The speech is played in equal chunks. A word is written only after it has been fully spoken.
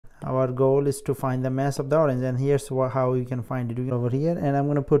our goal is to find the mass of the orange, and here's how you can find it over here. And I'm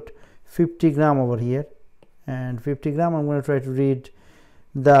going to put 50 gram over here, and 50 gram I'm going to try to read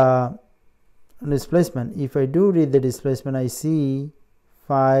the displacement. If I do read the displacement, I see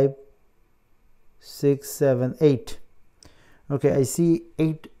 5, 6, 7, 8. Okay, I see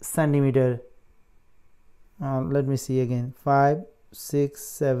 8 centimeter. Let me see again. 5, 6,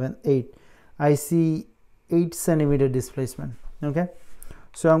 7, 8. I see 8 centimeter displacement. Okay,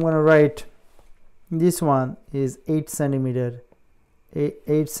 so I'm going to write this one is 8 centimeter,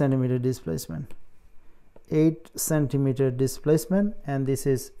 8 centimeter displacement, 8 centimeter displacement, and this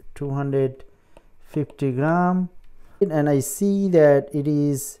is 250 gram, and I see that it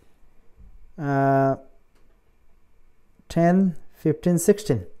is 10, 15,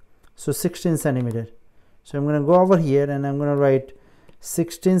 16, so 16 centimeter. So I'm going to go over here and I'm going to write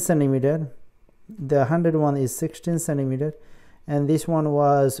 16 centimeter. The 100 one is 16 centimeter, and this one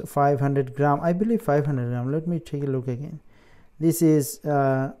was 500 gram, I believe 500 gram. Let me take a look again. This is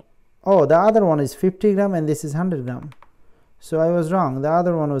oh, the other one is 50 gram and this is 100 gram. So I was wrong. The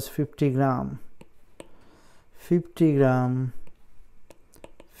other one was 50 gram, 50 gram,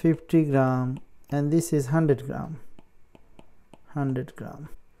 50 gram, and this is 100 gram, 100 gram.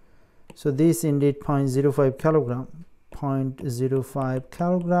 So this indeed 0.05 kilogram, 0.05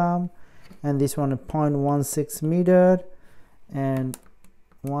 kilogram, and this one 0.16 meter, and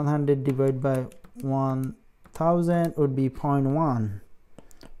 100 divided by 1000 would be 0.1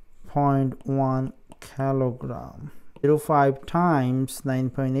 kilogram. 0.05 times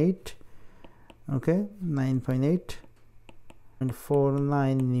 9.8, okay, 9.8 and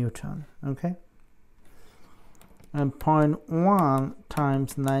 49 Newton, okay, and 0.1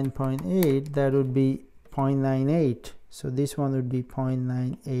 times 9.8, that would be 0.98. So this one would be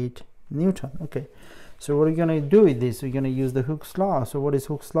 0.98 Newton. Okay, so what are we going to do with this? We're going to use the Hooke's law. So what is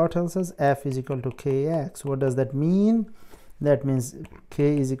Hooke's law? Tells us F is equal to kx. What does that mean? That means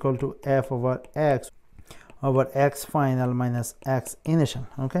k is equal to F over x final minus x initial.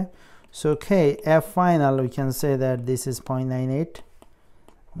 Okay, so k, F final, we can say that this is 0.98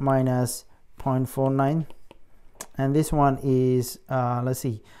 minus 0.49, and this one is let's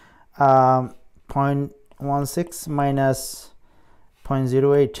see, 0.16 minus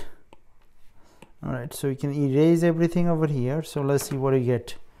 0.08. All right, so we can erase everything over here. So let's see what we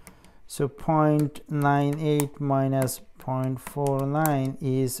get. So 0.98 minus 0.49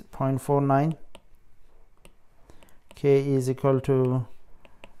 is 0.49. K is equal to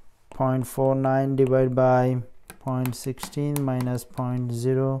 0.49 divided by 0.16 minus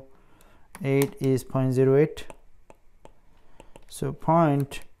 0.08 is 0.08. So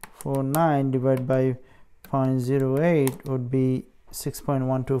 0.49 divided by 0.08 would be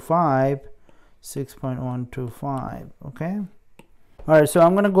 6.125. 6.125. okay. All right, so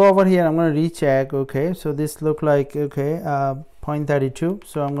I'm going to go over here, I'm going to recheck. Okay, so this look like, okay, 0.32,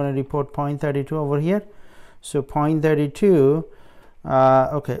 so I'm going to report 0.32 over here. So 0.32,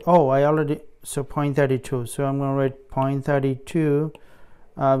 okay, oh, I already, so 0.32, so I'm going to write 0.32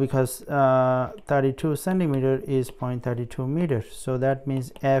 because 32 centimeter is 0.32 meters, so that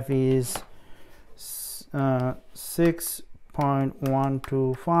means F is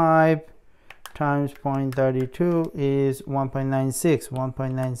 6.125 times 0.32 is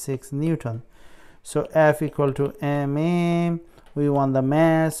 1.96 Newton. So F equal to ma. We want the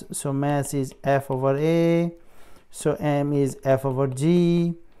mass, so mass is F over A, so m is F over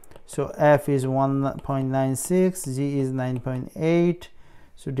g, so F is 1.96, g is 9.8,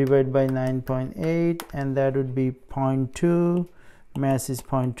 so divide by 9.8, and that would be 0.2. Mass is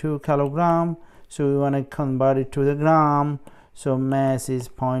 0.2 kilogram, so we want to convert it to the gram. So mass is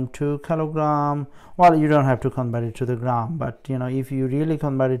 0.2 kilogram. Well, you don't have to convert it to the gram, but you know, if you really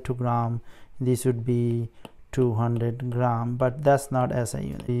convert it to gram, this would be 200 gram, but that's not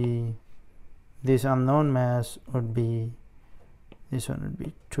SI unit. This unknown mass would be, this one would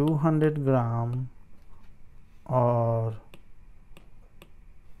be 200 gram or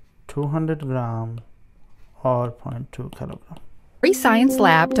 200 gram or 0.2 kilogram. Free Science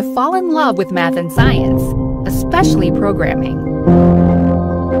Lab to fall in love with math and science, especially programming.